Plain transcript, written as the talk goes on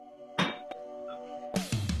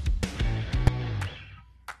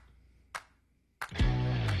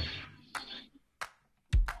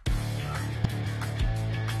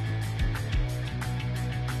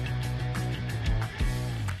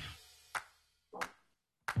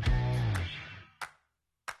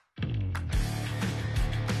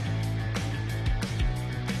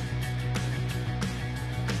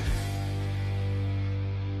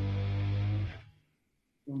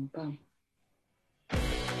Bam.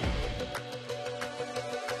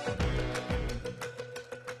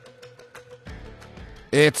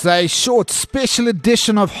 It's a short special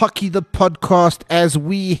edition of Hockey the Podcast as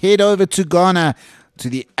we head over to Ghana to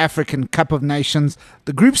the African Cup of Nations.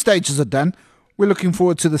 The group stages are done. We're looking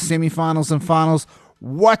forward to the semi-finals and finals.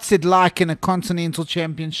 What's it like in a continental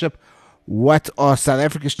championship? What are South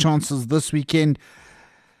Africa's chances this weekend?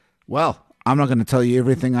 Well, I'm not going to tell you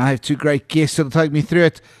everything. I have two great guests that'll take me through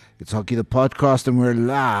it. It's Hockey the Podcast and we're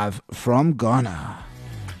live from Ghana.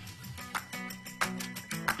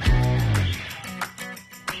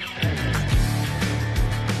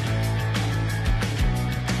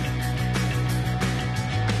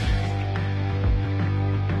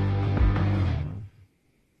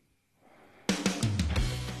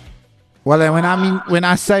 Well, when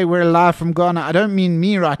I say we're live from Ghana, I don't mean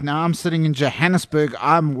me right now. I'm sitting in Johannesburg.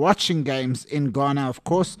 I'm watching games in Ghana, of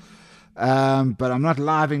course, but I'm not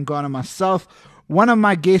live in Ghana myself. One of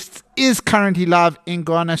my guests is currently live in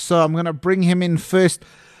Ghana, so I'm going to bring him in first.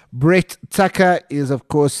 Brett Tucker is, of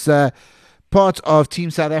course, part of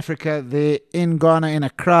Team South Africa there in Ghana, in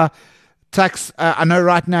Accra. Tux, I know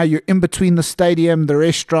right now you're in between the stadium, the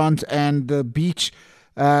restaurant, and the beach,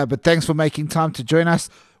 but thanks for making time to join us.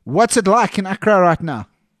 What's it like in Accra right now?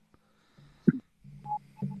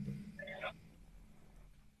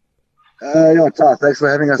 Thanks for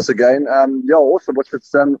having us again. Awesome.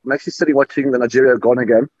 I'm actually sitting watching the Nigeria-Ghana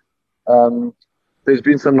game. There's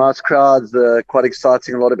been some nice crowds, quite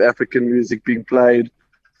exciting, a lot of African music being played,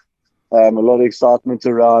 a lot of excitement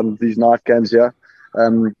around these night games here.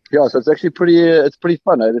 So it's actually pretty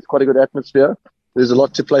fun. It's quite a good atmosphere. There's a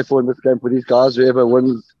lot to play for in this game for these guys. Whoever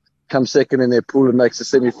wins comes second in their pool and makes the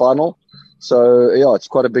semi-final. So, it's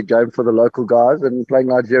quite a big game for the local guys. And playing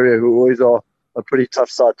Nigeria, who always are a pretty tough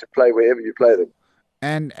side to play wherever you play them.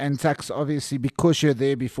 And Tax, obviously, because you're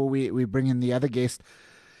there before we bring in the other guest,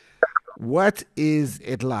 what is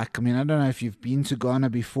it like? I mean, I don't know if you've been to Ghana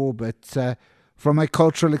before, but from a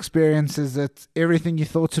cultural experience, is it everything you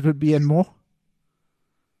thought it would be and more?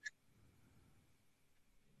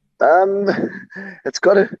 It's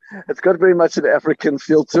got very much an African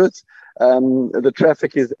feel to it. The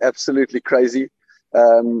traffic is absolutely crazy.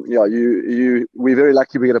 We're very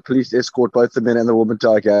lucky we get a police escort both the men and the women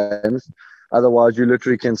to our games. Otherwise, you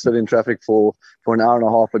literally can sit in traffic for an hour and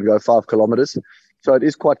a half and go 5 kilometers. So it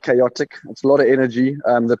is quite chaotic. It's a lot of energy.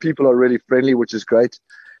 The people are really friendly, which is great.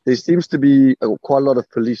 There seems to be quite a lot of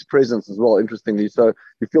police presence as well, interestingly. So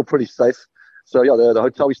you feel pretty safe. So, the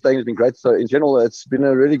hotel we're staying has been great. So, in general, it's been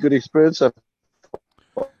a really good experience.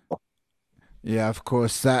 Yeah, of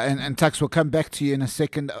course. And Tux, we'll come back to you in a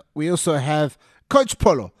second. We also have Coach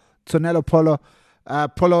Polo, Tonelo Polo.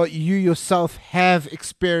 Polo, you yourself have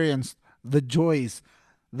experienced the joys,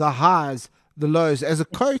 the highs, the lows as a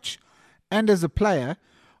coach and as a player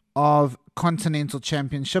of continental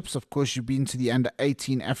championships. Of course, you've been to the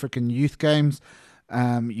under-18 African Youth Games.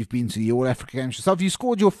 You've been to the All-Africa Games yourself. You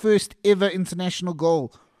scored your first ever international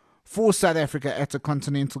goal for South Africa at the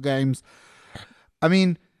Continental Games. I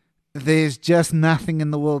mean, there's just nothing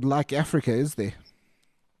in the world like Africa, is there?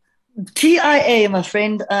 TIA, my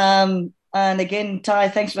friend. And again, Ty,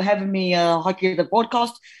 thanks for having me. Hockey the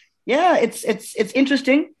Podcast. Yeah, it's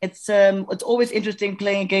interesting. It's always interesting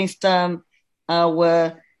playing against our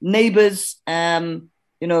neighbors.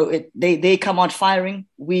 They come out firing.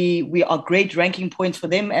 We are great ranking points for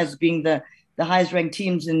them as being the highest ranked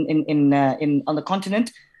teams in on the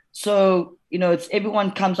continent. So it's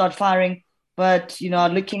everyone comes out firing. But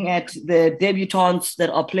looking at the debutants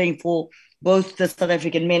that are playing for both the South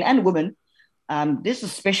African men and women, this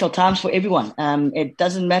is special times for everyone. It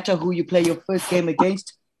doesn't matter who you play your first game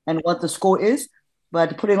against and what the score is,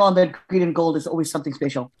 but putting on that green and gold is always something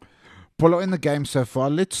special. Polo, in the game so far,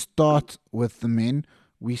 let's start with the men.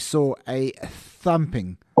 We saw a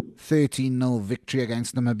thumping 13-0 victory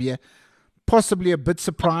against Namibia. Possibly a bit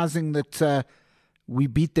surprising that we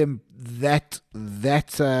beat them that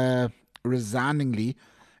resoundingly.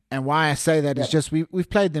 And why I say that is just we've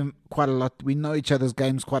played them quite a lot. We know each other's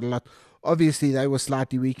games quite a lot. Obviously, they were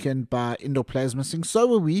slightly weakened by indoor players missing. So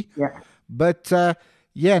were we. Yeah. But,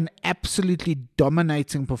 an absolutely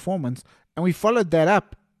dominating performance. And we followed that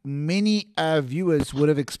up. Many viewers would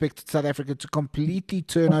have expected South Africa to completely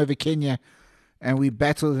turn over Kenya, and we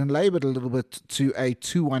battled and labored a little bit to a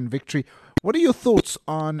 2-1 victory. What are your thoughts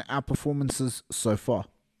on our performances so far?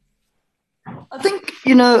 I think,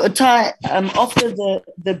 Ty, after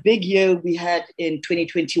the big year we had in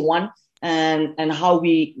 2021 and how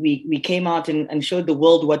we came out and showed the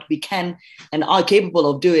world what we can and are capable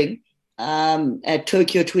of doing at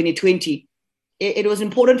Tokyo 2020, it was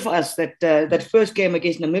important for us that that first game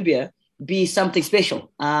against Namibia be something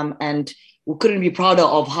special. And we couldn't be prouder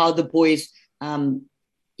of how the boys,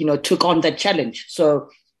 took on that challenge. So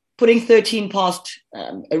putting 13 past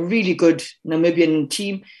a really good Namibian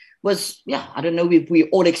team was, I don't know if we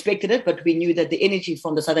all expected it, but we knew that the energy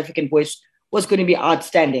from the South African boys was going to be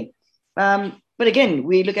outstanding. But again,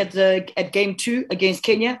 we look at game 2 against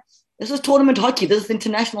Kenya. This is tournament hockey. This is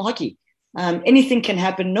international hockey. Anything can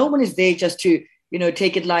happen. No one is there just to,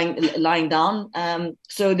 take it lying down.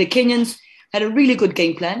 So the Kenyans had a really good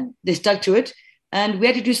game plan. They stuck to it. And we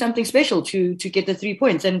had to do something special to get the 3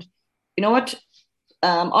 points. And you know what?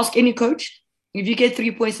 Ask any coach. If you get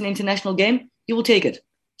 3 points in an international game, you will take it.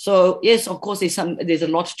 So yes, of course, there's a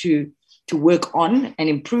lot to work on and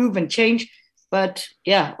improve and change. But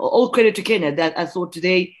yeah, all credit to Kenya. That I thought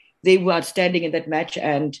today they were outstanding in that match.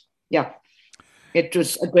 And yeah, it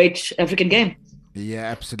was a great African game. Yeah,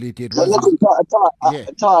 absolutely. It So was. listen,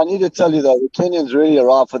 Ty, I need to tell you though, the Kenyans really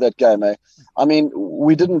arrived for that game, eh? I mean,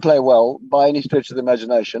 we didn't play well by any stretch of the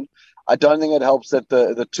imagination. I don't think it helps that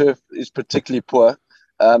the turf is particularly poor.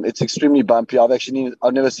 It's extremely bumpy. I've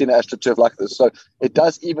never seen an AstroTurf like this. So it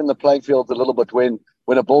does even the playing field a little bit when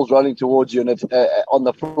a ball's rolling towards you and it's on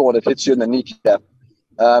the floor and it hits you in the kneecap.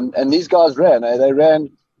 And these guys ran. They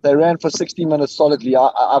ran for 60 minutes solidly.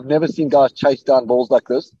 I've never seen guys chase down balls like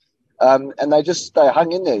this. And they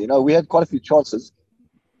hung in there. We had quite a few chances,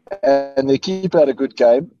 and the keeper had a good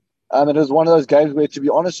game. And it was one of those games where, to be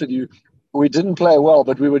honest with you, we didn't play well,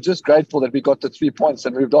 but we were just grateful that we got the 3 points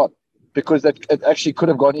and moved on, because it actually could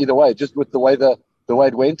have gone either way, just with the way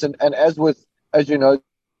it went. And as you know,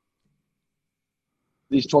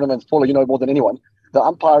 these tournaments, Paul, more than anyone, the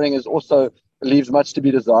umpiring is also leaves much to be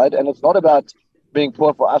desired, and it's not about being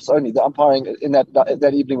poor for us only. The umpiring in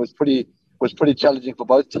that evening was pretty challenging for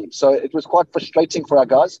both teams. So it was quite frustrating for our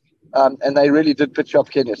guys, and they really did pitch up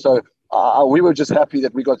Kenya. So we were just happy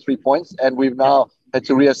that we got 3 points, and we've now had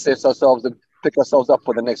to reassess ourselves and pick ourselves up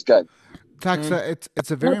for the next game. Taxa,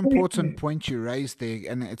 it's a very important point you raised there,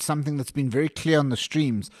 and it's something that's been very clear on the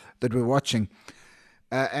streams that we're watching.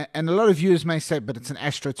 And a lot of viewers may say, but it's an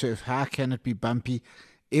AstroTurf. How can it be bumpy?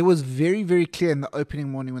 It was very, very clear in the opening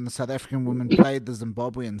morning when the South African women played the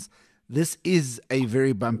Zimbabweans. This is a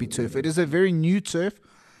very bumpy turf. It is a very new turf,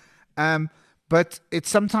 but it's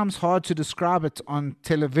sometimes hard to describe it on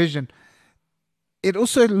television. It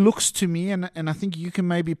also looks to me, and I think you can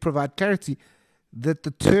maybe provide clarity, that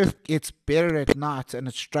the turf gets better at night and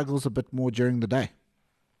it struggles a bit more during the day.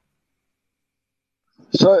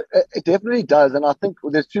 So it definitely does, and I think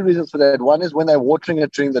there's 2 reasons for that. One is when they're watering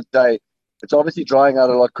it during the day, it's obviously drying out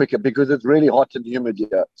a lot quicker because it's really hot and humid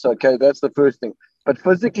here. So, okay, that's the first thing. But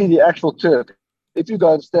physically, the actual turf, if you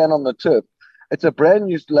go and stand on the turf, it's a brand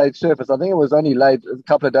new laid surface. I think it was only laid a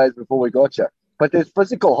couple of days before we got here. But there's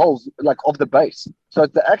physical holes like of the base. So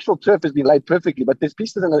the actual turf has been laid perfectly, but there's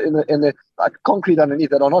pieces in the like concrete underneath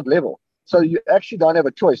that are not level. So you actually don't have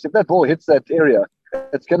a choice. If that ball hits that area,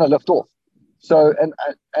 it's going to lift off. So and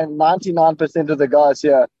 99% of the guys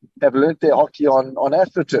here have learnt their hockey on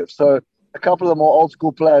AstroTurf. So a couple of the more old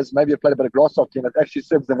school players maybe have played a bit of grass hockey, and it actually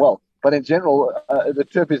serves them well. But in general, the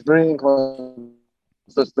turf is very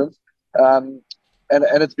inconsistent, and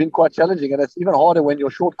it's been quite challenging. And it's even harder when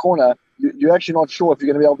you're short corner. You're actually not sure if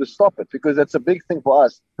you're going to be able to stop it, because that's a big thing for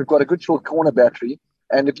us. We've got a good short corner battery,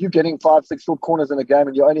 and if you're getting 5-6 short corners in a game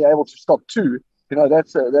and you're only able to stop 2,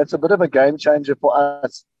 that's a bit of a game changer for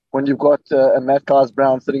us. When you've got a Matt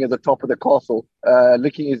Brown sitting at the top of the castle,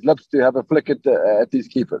 licking his lips to have a flick at these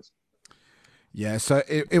keepers. Yeah, so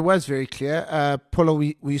it was very clear. Polo,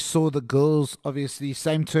 we saw the girls, obviously,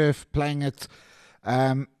 same turf, playing it.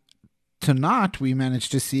 Tonight, we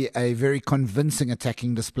managed to see a very convincing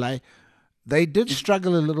attacking display. They did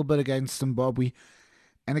struggle a little bit against Zimbabwe.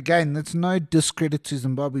 And again, that's no discredit to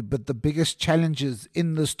Zimbabwe, but the biggest challenges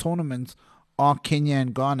in this tournament are Kenya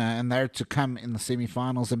and Ghana, and they're to come in the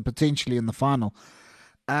semi-finals and potentially in the final.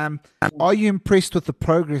 Are you impressed with the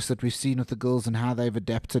progress that we've seen with the girls and how they've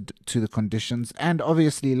adapted to the conditions and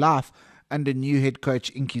obviously life under new head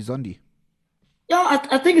coach Inki Zondi? Yeah,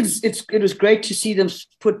 I think it was great to see them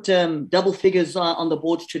put double figures on the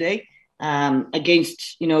board today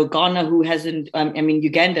against Ghana, who hasn't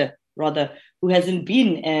Uganda rather, who hasn't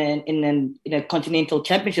been in a continental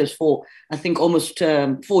championships for I think almost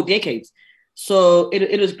 4 decades. So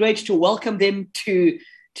it was great to welcome them to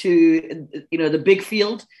the big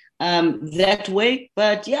field that way.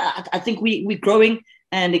 But yeah, I think we're growing.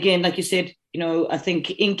 And again, like you said, I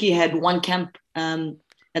think Inky had 1 camp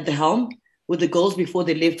at the helm with the girls before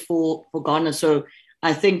they left for Ghana. So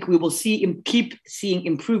I think we will keep seeing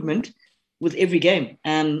improvement with every game.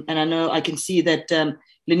 And I know I can see that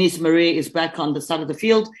Lenise Marais is back on the side of the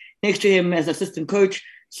field next to him as assistant coach.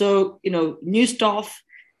 So, new staff,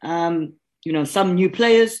 some new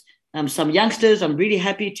players, some youngsters. I'm really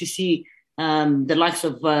happy to see the likes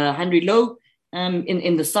of Henry Lowe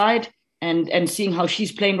in the side and seeing how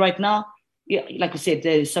she's playing right now. Yeah, like I said,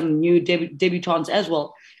 there's some new debutants as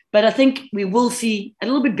well. But I think we will see a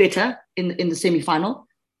little bit better in the semi-final.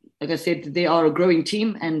 Like I said, they are a growing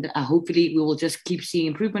team, and hopefully we will just keep seeing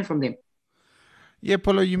improvement from them. Yeah,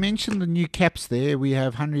 Paulo, you mentioned the new caps there. We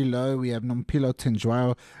have Henry Lowe, we have Nompilo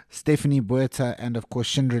Tenjwao, Stephanie Buerta, and of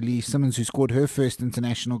course Shindra Lee Simmons, who scored her first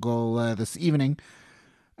international goal this evening.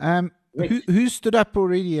 Who stood up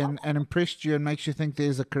already and impressed you and makes you think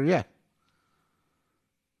there's a career?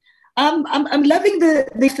 I'm loving the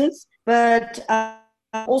youngsters, but I'm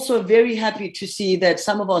also very happy to see that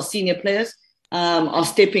some of our senior players are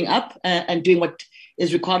stepping up and doing what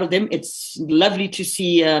is required of them. It's lovely to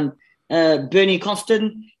see Bernie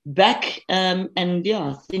Constant back, and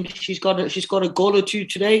I think she's got a goal or two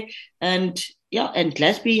today, and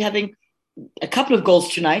Glasby having a couple of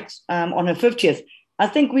goals tonight on her 50th. I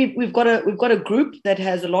think we've got a group that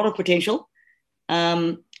has a lot of potential,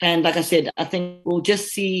 and like I said, I think we'll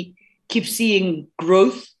just keep seeing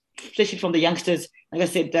growth, especially from the youngsters. Like I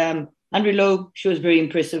said, Andre Lowe, she was very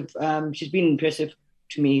impressive. She's been impressive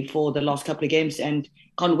to me for the last couple of games, and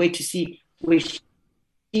can't wait to see where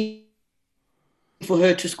for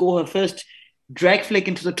her to score her first drag flick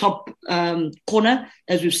into the top corner,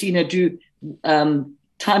 as we've seen her do time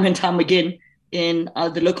and time again in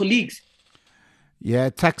the local leagues. Yeah,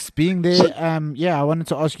 Tux being there. I wanted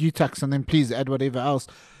to ask you, Tux, and then please add whatever else.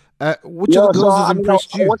 Which of the girls has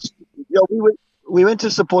impressed you? We went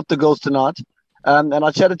to support the girls tonight, and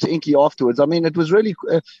I chatted to Inky afterwards. I mean, it was really.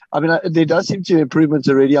 There does seem to be improvements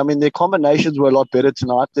already. I mean, their combinations were a lot better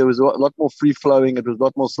tonight. There was a lot more free flowing. It was a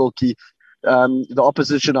lot more silky. The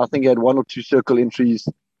opposition, I think, had one or two circle entries.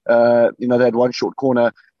 They had one short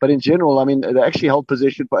corner, but in general, I mean, they actually held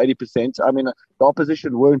possession for 80%. I mean, the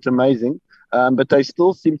opposition weren't amazing, but they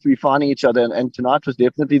still seem to be finding each other. And tonight was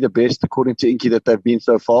definitely the best, according to Inky, that they've been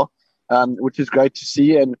so far, which is great to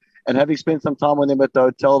see. And having spent some time with them at the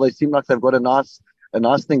hotel, they seem like they've got a nice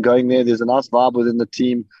thing going there. There's a nice vibe within the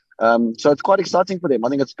team. So it's quite exciting for them. I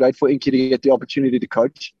think it's great for Inky to get the opportunity to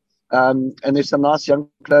coach. And there's some nice young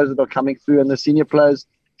players that are coming through, and the senior players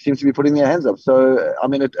seem to be putting their hands up. So, I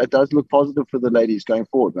mean, it does look positive for the ladies going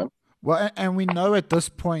forward, man. Well, and we know at this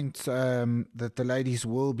point that the ladies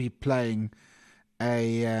will be playing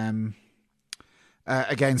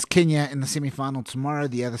against Kenya in the semi-final tomorrow.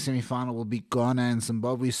 The other semi-final will be Ghana and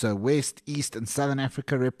Zimbabwe. So West, East, and Southern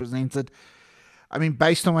Africa represented. I mean,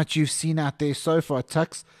 based on what you've seen out there so far,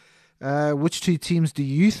 Tux, which two teams do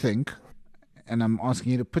you think, and I'm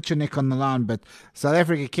asking you to put your neck on the line, but South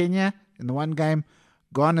Africa, Kenya in the one game,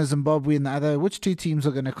 Ghana, Zimbabwe in the other, which two teams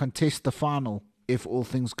are going to contest the final if all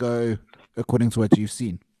things go according to what you've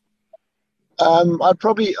seen? I'd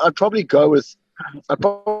probably go with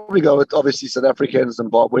obviously South Africa and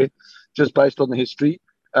Zimbabwe, just based on the history,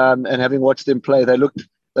 and having watched them play, they look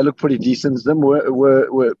pretty decent. Them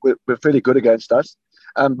were fairly good against us.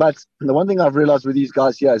 But the one thing I've realized with these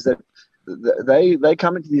guys here is that they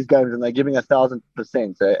come into these games and they're giving 1,000%,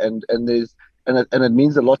 and it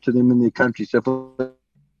means a lot to them in their country. So for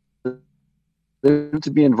them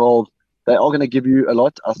to be involved, they are going to give you a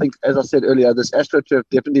lot. I think, as I said earlier, this AstroTurf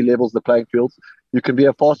definitely levels the playing field. You can be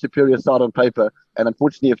a far superior side on paper, and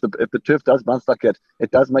unfortunately, if the turf does bounce like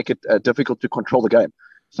it does make it difficult to control the game.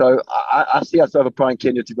 So I see us overpowering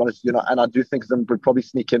Kenya, to be honest, and I do think Zim would probably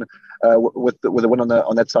sneak in with a win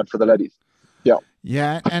on that side for the ladies. Yeah.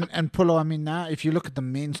 Yeah, and Paulo, I mean, now if you look at the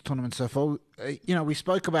men's tournament so far, we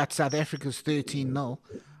spoke about South Africa's 13-0.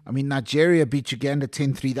 I mean, Nigeria beat Uganda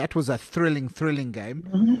 10-3. That was a thrilling game.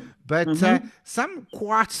 Mm-hmm. But some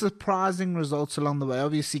quite surprising results along the way.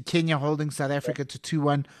 Obviously, Kenya holding South Africa to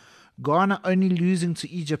 2-1. Ghana only losing to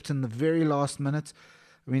Egypt in the very last minute.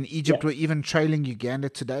 I mean, Egypt were even trailing Uganda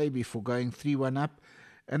today before going 3-1 up.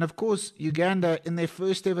 And, of course, Uganda, in their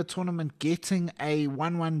first ever tournament, getting a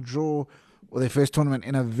 1-1 draw, or their first tournament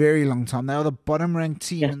in a very long time. They are the bottom-ranked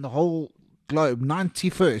team in the whole globe,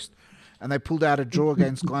 91st. And they pulled out a draw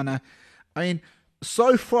against Ghana. I mean,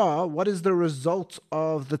 so far, what is the result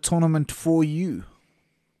of the tournament for you?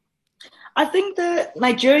 I think the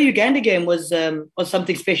Nigeria-Uganda game was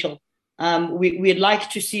something special. We'd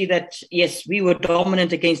like to see that, yes, we were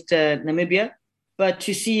dominant against Namibia, but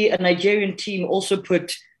to see a Nigerian team also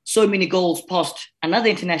put so many goals past another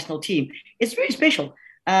international team, it's very special.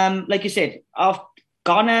 Like you said,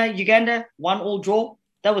 Ghana, Uganda, 1-1 draw.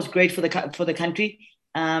 That was great for the country.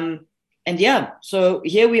 yeah, so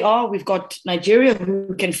here we are. We've got Nigeria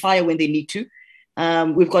who can fire when they need to.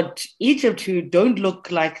 We've got Egypt who don't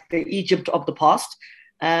look like the Egypt of the past.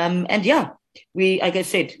 And yeah, like I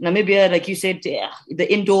said, Namibia, like you said, yeah,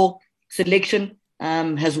 the indoor selection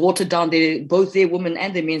has watered down both their women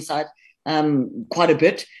and their men's side quite a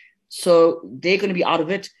bit. So they're going to be out of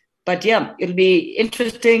it. But yeah, it'll be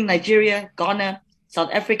interesting. Nigeria, Ghana,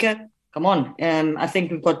 South Africa. Come on. I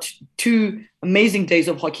think we've got two amazing days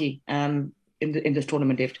of hockey in this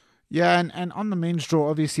tournament, Dave. Yeah, and on the men's draw,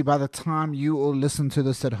 obviously, by the time you all listen to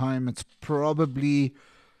this at home, it's probably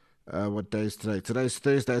what day is today? Today's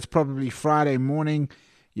Thursday. It's probably Friday morning.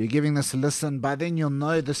 You're giving this a listen. By then, you'll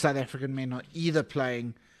know the South African men are either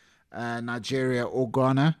playing Nigeria or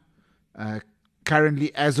Ghana. Uh,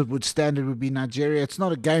 Currently, as it would stand, it would be Nigeria. It's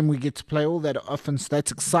not a game we get to play all that often, so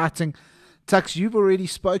that's exciting. Tux, you've already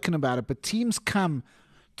spoken about it, but teams come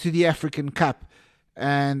to the African Cup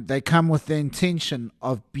and they come with the intention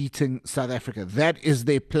of beating South Africa. That is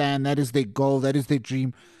their plan, that is their goal, that is their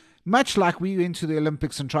dream. Much like we went to the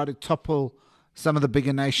Olympics and tried to topple some of the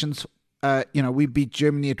bigger nations. We beat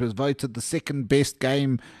Germany. It was voted the second best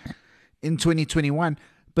game in 2021.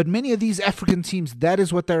 But many of these African teams, that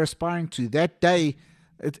is what they're aspiring to. That day,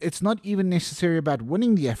 it's not even necessarily about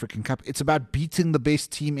winning the African Cup. It's about beating the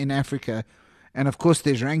best team in Africa. And of course,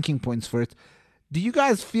 there's ranking points for it. Do you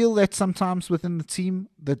guys feel that sometimes within the team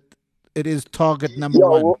that it is target number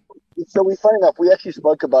one? Well, so funny enough, we actually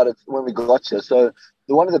spoke about it when we got here. So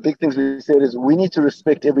one of the big things we said is we need to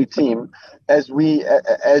respect every team as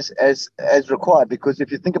required. Because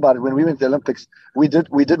if you think about it, when we went to the Olympics, we did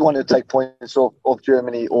want to take points off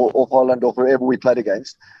Germany or off Holland or whoever we played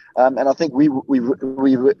against. And I think we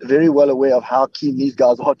were very well aware of how keen these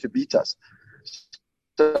guys are to beat us.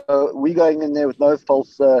 So we're going in there with no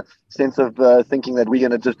false sense of thinking that we're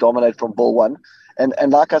going to just dominate from ball one.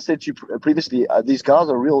 And like I said to you previously, these guys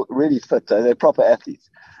are really fit. They're proper athletes.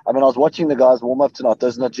 I mean, I was watching the guys warm up tonight.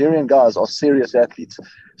 Those Nigerian guys are serious athletes.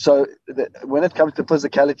 So when it comes to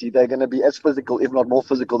physicality, they're going to be as physical, if not more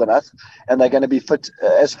physical than us. And they're going to be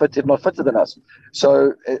as fit, if not fitter than us.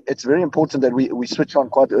 So it's very important that we switch on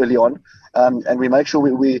quite early on and we make sure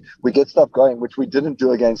we get stuff going, which we didn't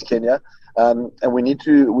do against Kenya. And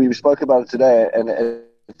we spoke about it today, and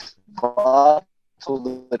it's vital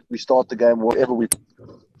that we start the game wherever we.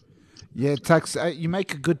 Yeah, Tux, you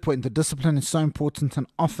make a good point. The discipline is so important, and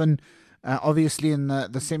often, obviously, in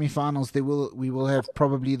the semi-finals, we will have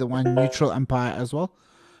probably the one neutral umpire as well.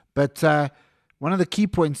 But one of the key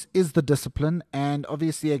points is the discipline, and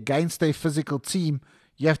obviously, against a physical team,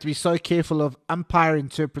 you have to be so careful of umpire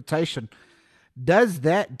interpretation. Does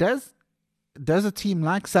a team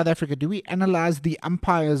like South Africa, do we analyze the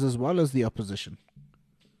umpires as well as the opposition?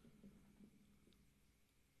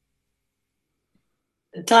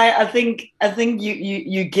 Ty, I think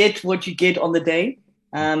you get what you get on the day,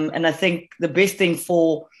 and I think the best thing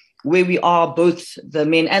for where we are, both the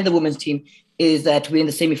men and the women's team, is that we're in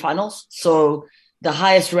the semi-finals. So the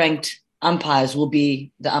highest ranked umpires will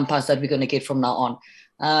be the umpires that we're going to get from now on.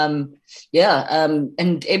 And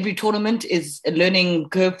every tournament is a learning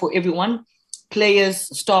curve for everyone, players,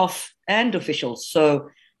 staff, and officials. So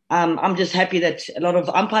I'm just happy that a lot of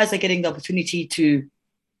umpires are getting the opportunity to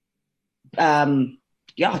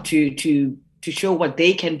show what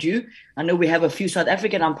they can do. I know we have a few South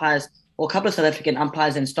African umpires, or a couple of South African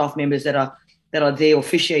umpires and staff members that are there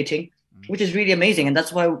officiating, which is really amazing. And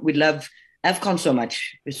that's why we love AFCON so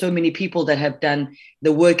much. There's so many people that have done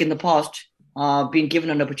the work in the past, being given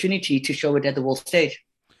an opportunity to show it at the world stage.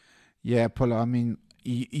 Yeah, Paulo, I mean,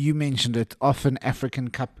 you mentioned it. Often African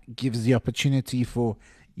Cup gives the opportunity for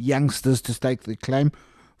youngsters to stake their claim,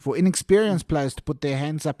 for inexperienced players to put their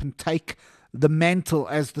hands up and take the mantle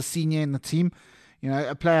as the senior in the team. You know,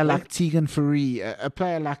 a player like Tegan Fourie, a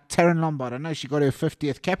player like Taryn Lombard. I know she got her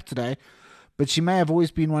 50th cap today, but she may have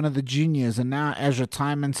always been one of the juniors. And now, as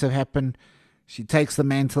retirements have happened, she takes the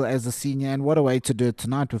mantle as a senior. And what a way to do it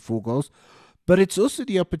tonight with 4 goals. But it's also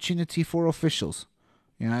the opportunity for officials.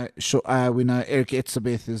 You know, we know Eric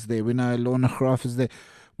Etzebeth is there. We know Lorna Graaf is there.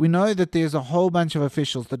 We know that there's a whole bunch of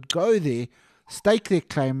officials that go there, stake their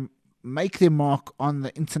claim, make their mark on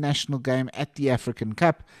the international game at the African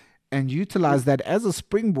Cup, and utilize that as a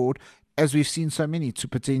springboard, as we've seen so many, to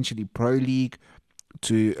potentially Pro League,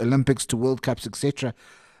 to Olympics, to World Cups, etc.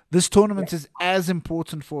 This tournament is as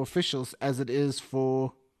important for officials as it is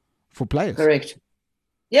for players. Correct.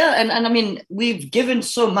 Yeah, and I mean, we've given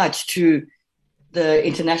so much to the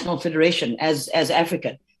International Federation as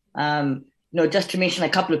Africa. Just to mention a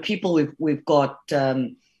couple of people, we've got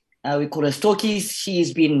we call her Storkies.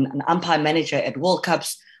 She's been an umpire manager at World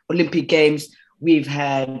Cups, Olympic Games. We've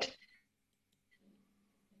had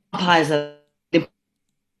umpires are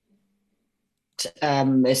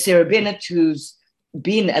Sarah Bennett, who's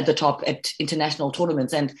been at the top at international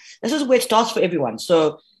tournaments, and this is where it starts for everyone.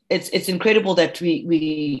 So it's incredible that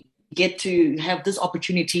we get to have this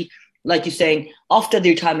opportunity, like you're saying, after the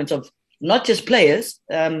retirement of not just players.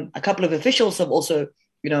 A couple of officials have also,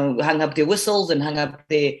 hung up their whistles and hung up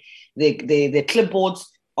their clipboards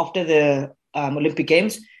after the Olympic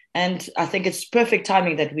Games, and I think it's perfect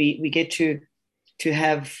timing that we get to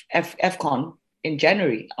have AFCON in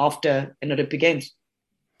January after an Olympic Games.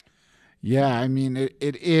 Yeah, I mean,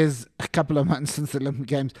 it is a couple of months since the Olympic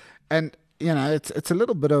Games, and it's a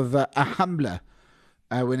little bit of a humbler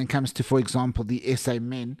when it comes to, for example, the SA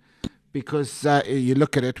men, because you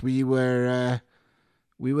look at it, we were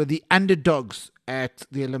the underdogs at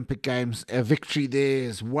the Olympic Games. A victory there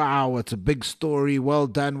is wow, it's a big story. Well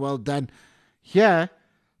done, well done. Here,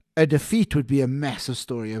 a defeat would be a massive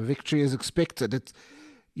story. A victory is expected. It's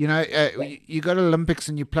you go to Olympics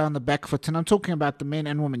and you play on the back foot, and I'm talking about the men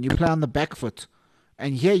and women. You play on the back foot,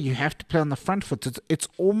 and here you have to play on the front foot. It's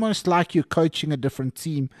almost like you're coaching a different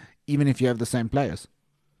team, even if you have the same players.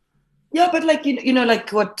 Yeah, but like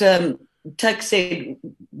like what Tuck said,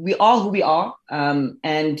 we are who we are,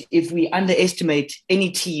 and if we underestimate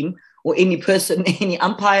any team or any person, any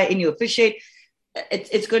umpire, any officiate,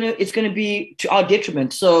 it's gonna be to our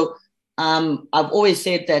detriment. So I've always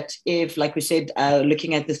said that if, like we said,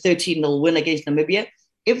 looking at the 13-0 win against Namibia,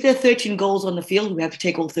 if there are 13 goals on the field, we have to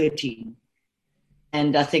take all 13.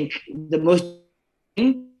 And I think the most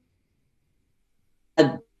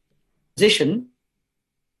position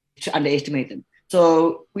to underestimate them.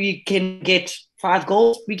 So we can get 5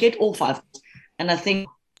 goals, we get all 5 goals. And I think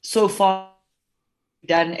so far we've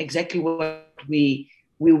done exactly what we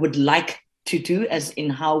would like to do, as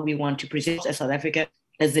in how we want to present as South Africa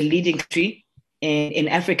as the leading country in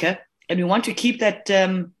Africa, and we want to keep that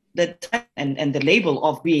and the label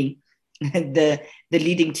of being the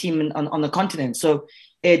leading team on the continent. So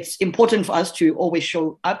it's important for us to always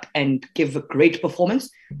show up and give a great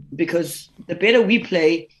performance, because the better we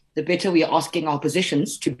play, the better we are asking our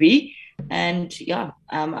positions to be. And yeah,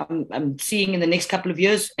 I'm seeing in the next couple of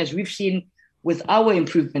years, as we've seen with our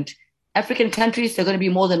improvement, African countries, they're going to be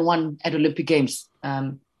more than one at Olympic Games.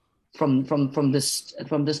 From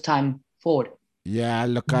this time forward. Yeah,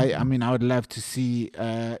 look, I mean, I would love to see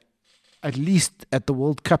at least at the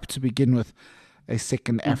World Cup to begin with a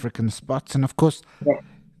second African spot, and of course,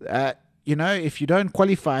 if you don't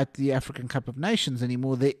qualify at the African Cup of Nations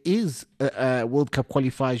anymore, there is a World Cup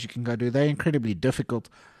qualifiers you can go do. They're incredibly difficult,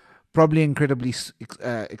 probably incredibly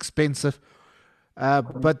expensive.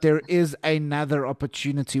 But there is another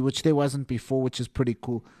opportunity which there wasn't before, which is pretty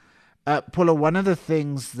cool. Paula, one of the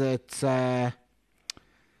things that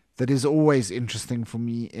is always interesting for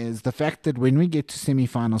me is the fact that when we get to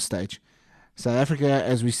semi-final stage, South Africa,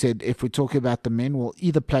 as we said, if we talk about the men, will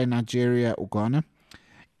either play Nigeria or Ghana.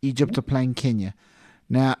 Egypt are playing Kenya.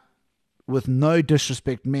 Now, with no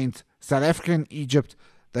disrespect meant, South Africa and Egypt,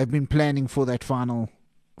 they've been planning for that final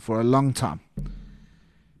for a long time.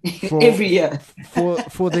 Every year.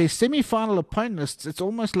 for their semi-final opponents, it's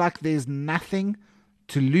almost like there's nothing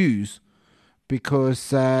to lose,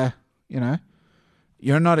 because you're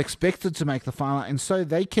not expected to make the final, and so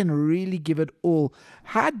they can really give it all.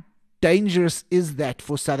 How dangerous is that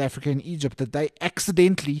for South Africa and Egypt, that they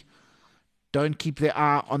accidentally don't keep their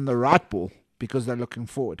eye on the right ball because they're looking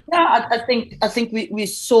forward? Yeah, I think we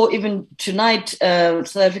saw even tonight,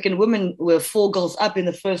 South African women were 4 goals up in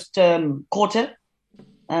the first quarter,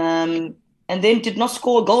 and then did not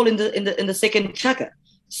score a goal in the second chukka.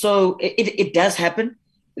 So it does happen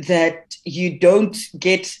that you don't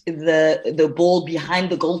get the ball behind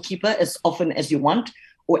the goalkeeper as often as you want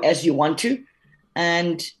or as you want to.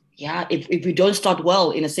 And yeah, if we don't start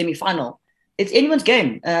well in a semi-final, it's anyone's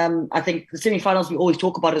game. I think the semi-finals we always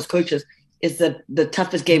talk about as coaches is the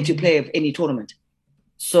toughest game to play of any tournament.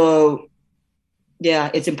 So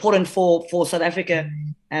yeah, it's important for South Africa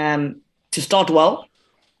to start well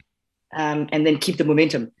and then keep the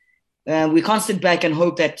momentum. We can't sit back and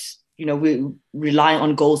hope that we rely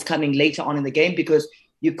on goals coming later on in the game, because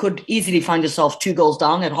you could easily find yourself 2 goals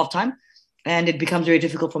down at halftime, and it becomes very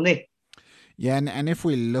difficult from there. Yeah, and if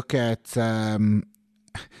we look at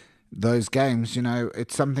those games,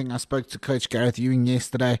 it's something I spoke to Coach Gareth Ewing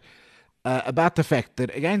yesterday about the fact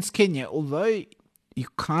that against Kenya, although you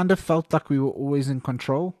kind of felt like we were always in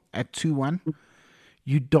control at 2-1,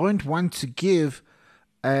 you don't want to give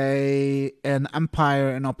an umpire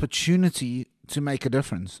an opportunity to make a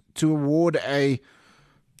difference, to award a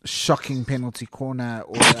shocking penalty corner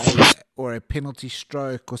or a penalty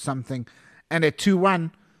stroke or something. And at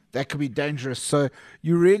 2-1, that could be dangerous. So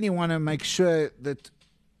you really want to make sure that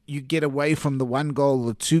you get away from the 1 goal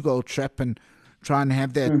or 2 goal trap and try and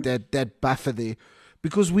have that buffer there,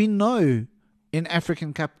 because we know in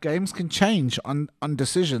African Cup games can change on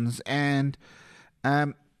decisions, and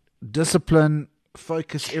discipline,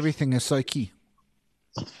 focus, everything is so key.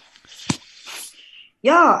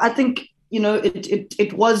 Yeah, I think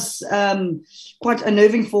it was quite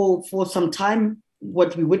unnerving for some time.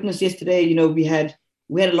 What we witnessed yesterday, we had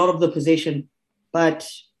a lot of the possession, but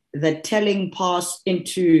the telling pass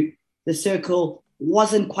into the circle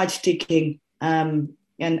wasn't quite sticking. And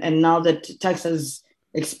now that Tax has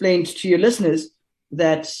explained to your listeners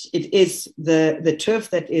that it is the turf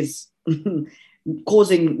that is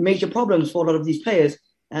causing major problems for a lot of these players.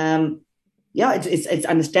 It's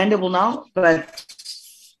understandable now, but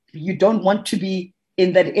you don't want to be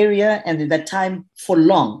in that area and in that time for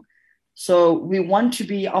long. So we want to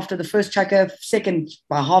be, after the first chaka, second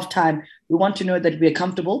by halftime, we want to know that we're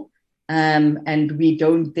comfortable, and we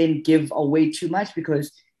don't then give away too much,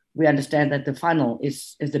 because we understand that the final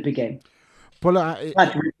is the big game. But we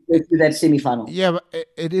go to that semi-final. Yeah, but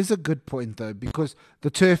it is a good point though, because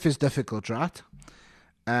the turf is difficult, right?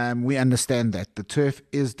 We understand that the turf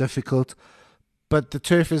is difficult, but the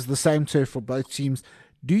turf is the same turf for both teams.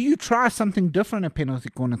 Do you try something different at penalty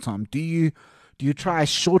corner time? Do you try a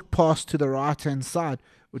short pass to the right hand side,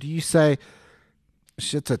 or do you say,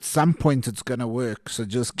 shit, at some point it's gonna work, so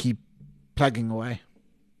just keep plugging away?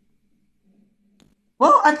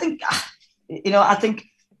 Well, I think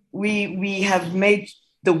we have made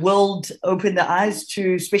the world open their eyes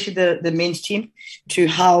to, especially the men's team, to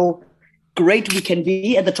how great we can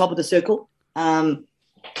be at the top of the circle. I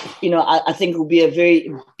think it will be a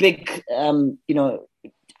very big,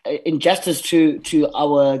 injustice to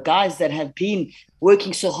our guys that have been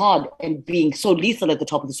working so hard and being so lethal at the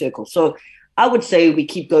top of the circle. So I would say we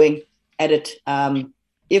keep going at it.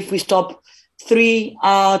 If we stop 3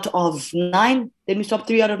 out of 9, then we stop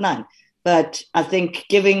 3 out of 9. But I think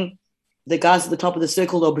giving the guys at the top of the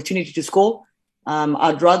circle the opportunity to score,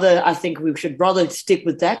 I think we should rather stick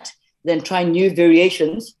with that than try new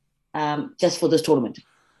variations just for this tournament.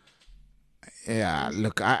 Yeah,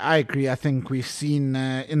 look, I agree. I think we've seen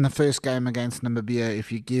in the first game against Namibia,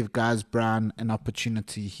 if you give Guys Brown an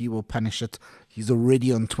opportunity, he will punish it. He's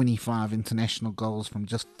already on 25 international goals from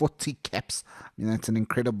just 40 caps. I mean, that's an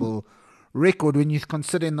incredible record when you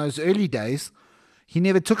consider in those early days, he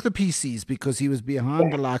never took the PCs because he was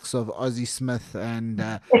behind the likes of Ozzie Smith and,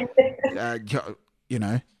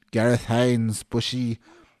 Gareth Haynes, Bushy,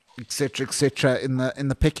 etc., in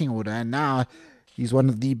the pecking order. And now he's one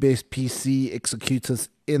of the best PC executors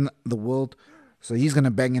in the world. So he's going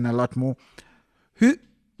to bang in a lot more.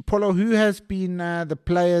 Polo, who has been the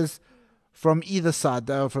players from either side,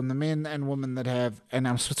 though, from the men and women that have, and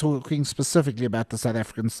I'm talking specifically about the South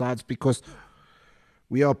African sides, because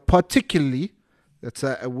we are particularly, that's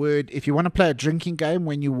a word, if you want to play a drinking game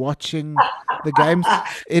when you're watching the games,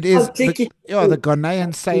 it is, the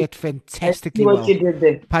Ghanaians say it fantastically well.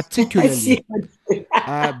 Particularly.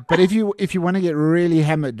 But if you want to get really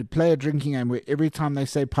hammered, play a drinking game where every time they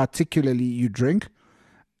say particularly, you drink,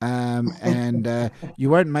 and you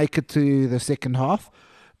won't make it to the second half.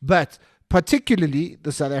 But particularly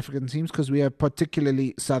the South African teams, because we have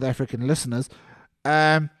particularly South African listeners,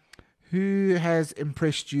 who has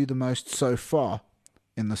impressed you the most so far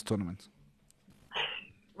in this tournament?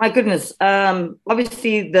 My goodness.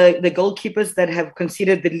 Obviously, the goalkeepers that have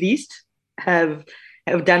conceded the least have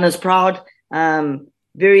done us proud.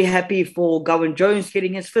 Very happy for Gowan Jones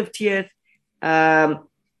getting his 50th. And,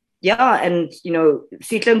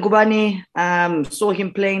 Sitlan Gubani, saw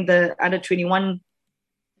him playing the under-21,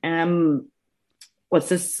 the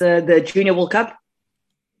Junior World Cup?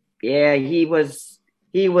 Yeah, he was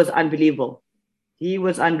unbelievable. He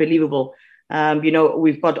was unbelievable.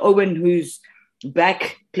 We've got Owen, who's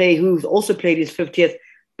who's also played his 50th.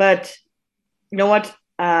 But you know what?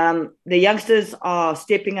 The youngsters are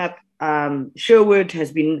stepping up. Sherwood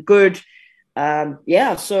has been good.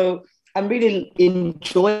 So I'm really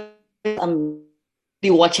enjoying. I'm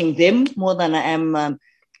really watching them more than I am our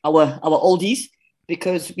oldies,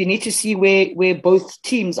 because we need to see where both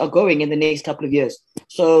teams are going in the next couple of years.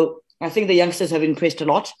 So I think the youngsters have impressed a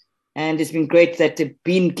lot, and it's been great that they've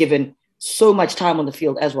been given so much time on the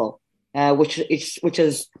field as well, which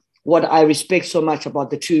is what I respect so much about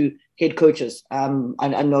the two head coaches.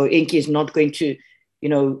 I know Enki is not going to,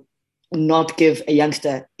 not give a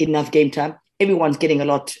youngster enough game time. Everyone's getting a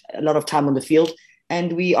lot of time on the field,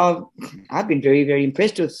 and I've been very, very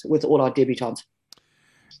impressed with all our debutants.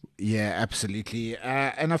 Yeah, absolutely.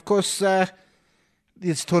 And of course,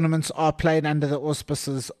 these tournaments are played under the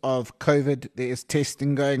auspices of COVID. There is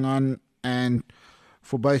testing going on, and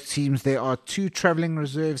for both teams, there are 2 travelling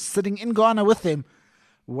reserves sitting in Ghana with them,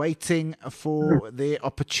 waiting for their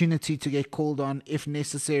opportunity to get called on if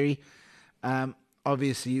necessary.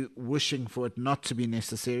 Obviously, wishing for it not to be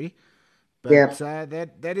necessary. But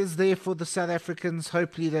that is there for the South Africans.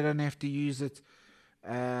 Hopefully, they don't have to use it.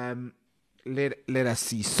 Let us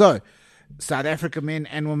see. So, South African men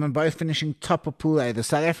and women both finishing top of Pool A. The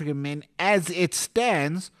South African men, as it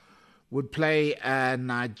stands, would play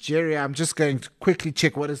Nigeria. I'm just going to quickly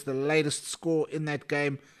check what is the latest score in that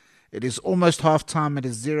game. It is almost half-time. It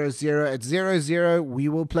is 0-0. At 0-0, we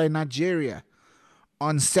will play Nigeria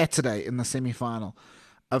on Saturday in the semi-final.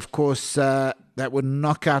 Of course, that would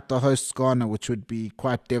knock out the hosts Ghana, which would be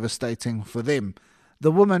quite devastating for them. The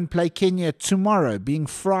women play Kenya tomorrow, being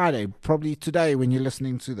Friday, probably today when you're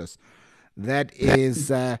listening to this. That is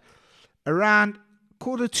around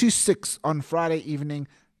 5:45 on Friday evening.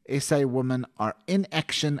 SA women are in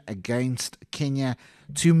action against Kenya.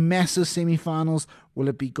 2 massive semi-finals. Will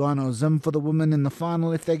it be Ghana or Zim for the women in the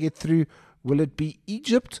final if they get through? Will it be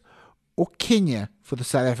Egypt or Kenya for the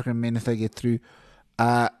South African men if they get through?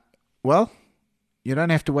 Well, you don't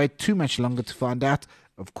have to wait too much longer to find out.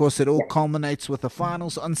 Of course, it all culminates with the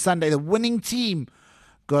finals on Sunday. The winning team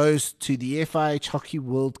goes to the FIH Hockey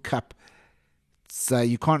World Cup. So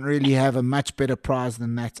you can't really have a much better prize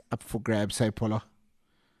than that up for grabs, hey, Polo?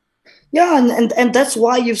 Yeah, and that's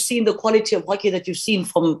why you've seen the quality of hockey that you've seen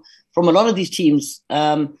from a lot of these teams.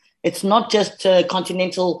 It's not just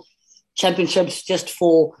continental championships just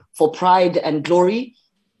for pride and glory.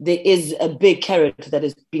 There is a big carrot that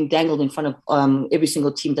is being dangled in front of every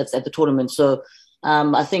single team that's at the tournament. So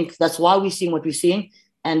I think that's why we're seeing what we're seeing.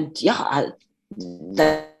 And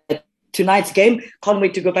tonight's game, can't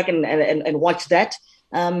wait to go back and watch that.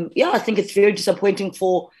 I think it's very disappointing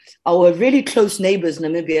for our really close neighbors,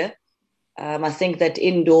 Namibia. I think that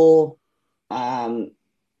indoor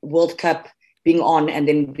World Cup being on and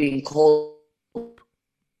then being called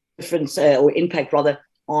difference or impact rather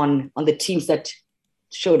on the teams that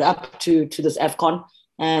showed up to this AFCON,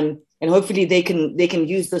 and hopefully they can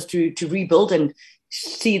use this to rebuild and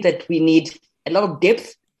see that we need a lot of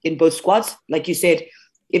depth in both squads. Like you said,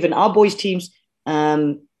 even our boys teams,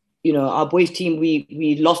 our boys team,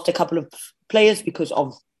 we lost a couple of players because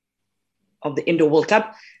of the indoor World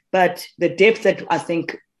Cup, but the depth that I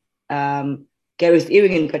think Gareth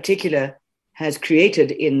Ewing in particular has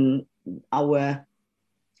created in our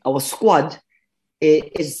squad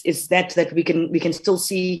is that we can still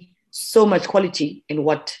see so much quality in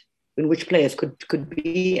which players could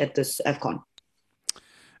be at this AFCON.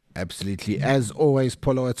 Absolutely. As always,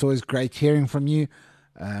 Polo, it's always great hearing from you.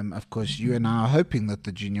 Of course, you and I are hoping that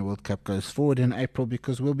the Junior World Cup goes forward in April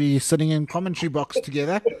because we'll be sitting in commentary box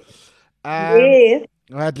together.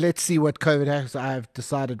 Right, let's see what COVID has. I've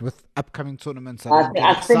decided with upcoming tournaments. I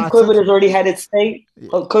think COVID has already had its say.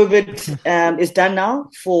 COVID is done now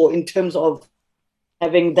in terms of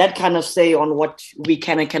having that kind of say on what we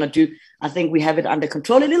can and cannot do. I think we have it under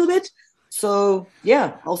control a little bit. So,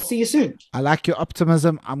 I'll see you soon. I like your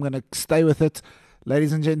optimism. I'm going to stay with it.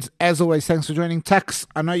 Ladies and gents, as always, thanks for joining Tux.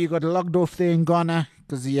 I know you got logged off there in Ghana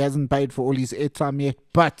because he hasn't paid for all his airtime yet,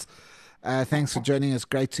 but thanks for joining us.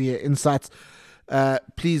 Great to hear insights.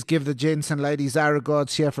 Please give the gents and ladies our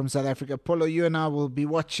regards here from South Africa. Polo, you and I will be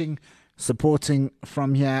watching, supporting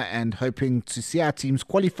from here and hoping to see our teams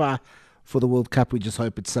qualify for the World Cup. We just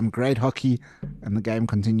hope it's some great hockey and the game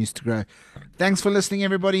continues to grow. Thanks for listening,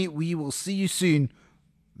 everybody. We will see you soon.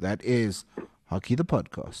 That is Hockey the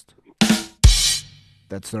Podcast.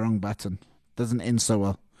 That's the wrong button. Doesn't end so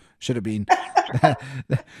well. Should have been.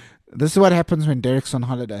 This is what happens when Derek's on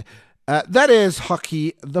holiday. That is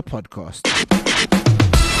Hockey the Podcast.